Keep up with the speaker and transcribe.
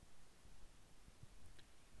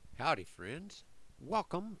Howdy, friends.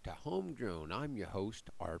 Welcome to Homegrown. I'm your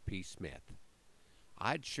host, R.P. Smith.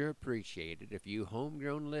 I'd sure appreciate it if you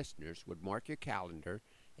homegrown listeners would mark your calendar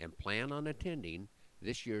and plan on attending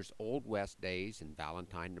this year's Old West Days in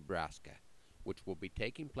Valentine, Nebraska, which will be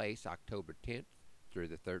taking place October 10th through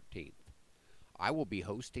the 13th. I will be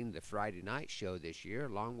hosting the Friday night show this year,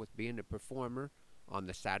 along with being a performer on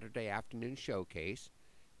the Saturday afternoon showcase,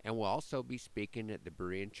 and will also be speaking at the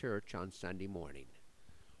Berean Church on Sunday morning.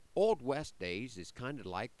 Old West Days is kind of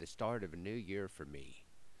like the start of a new year for me.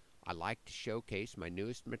 I like to showcase my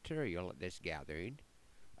newest material at this gathering.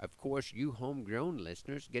 Of course, you homegrown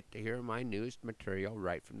listeners get to hear my newest material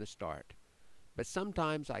right from the start, but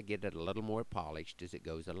sometimes I get it a little more polished as it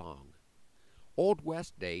goes along. Old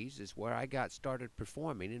West Days is where I got started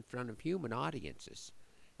performing in front of human audiences,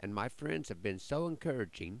 and my friends have been so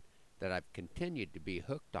encouraging that I've continued to be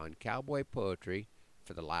hooked on cowboy poetry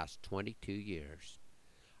for the last 22 years.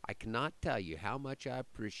 I cannot tell you how much I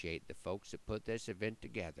appreciate the folks that put this event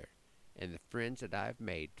together and the friends that I have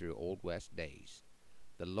made through Old West Days.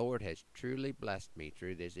 The Lord has truly blessed me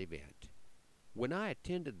through this event. When I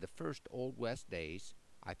attended the first Old West Days,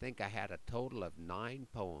 I think I had a total of 9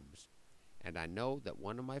 poems, and I know that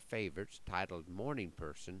one of my favorites, titled Morning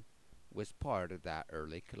Person, was part of that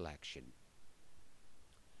early collection.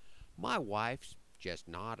 My wife's just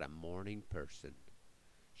not a morning person.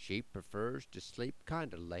 She prefers to sleep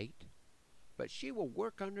kind of late, but she will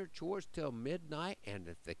work on her chores till midnight, and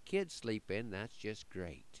if the kids sleep in, that's just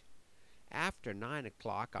great. After 9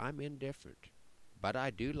 o'clock, I'm indifferent, but I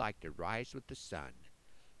do like to rise with the sun.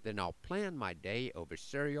 Then I'll plan my day over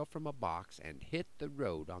cereal from a box and hit the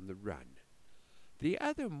road on the run. The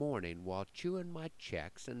other morning, while chewing my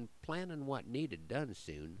checks and planning what needed done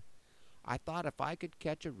soon, I thought if I could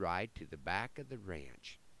catch a ride to the back of the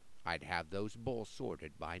ranch, I'd have those bulls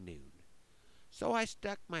sorted by noon. So I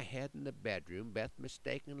stuck my head in the bedroom. Beth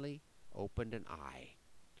mistakenly opened an eye.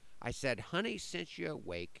 I said, "Honey, since you're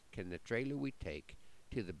awake, can the trailer we take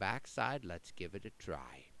to the backside? Let's give it a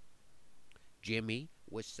try." Jimmy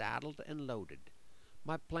was saddled and loaded.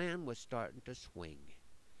 My plan was starting to swing.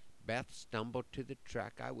 Beth stumbled to the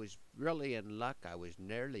truck. I was really in luck. I was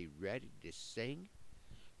nearly ready to sing,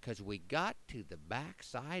 'cause we got to the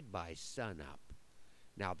backside by sunup.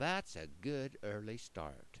 Now that's a good early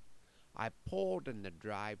start. I pulled and the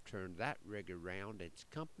drive turned that rig around, its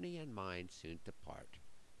company and mine soon to part.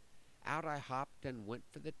 Out I hopped and went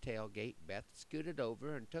for the tailgate. Beth scooted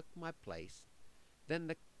over and took my place. Then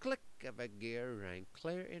the click of a gear rang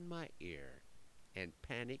clear in my ear, and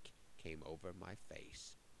panic came over my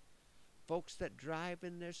face. Folks that drive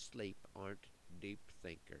in their sleep aren't deep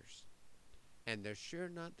thinkers, and they're sure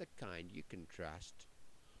not the kind you can trust.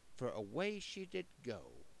 For away she did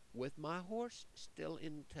go, with my horse still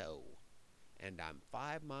in tow, and I'm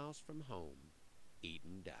 5 miles from home,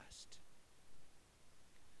 eatin' dust.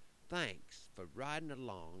 Thanks for riding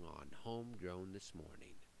along on Homegrown this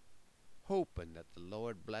morning, hoping that the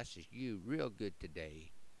Lord blesses you real good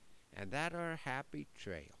today, and that our happy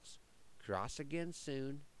trails cross again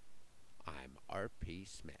soon. I'm R.P.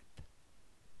 Smith.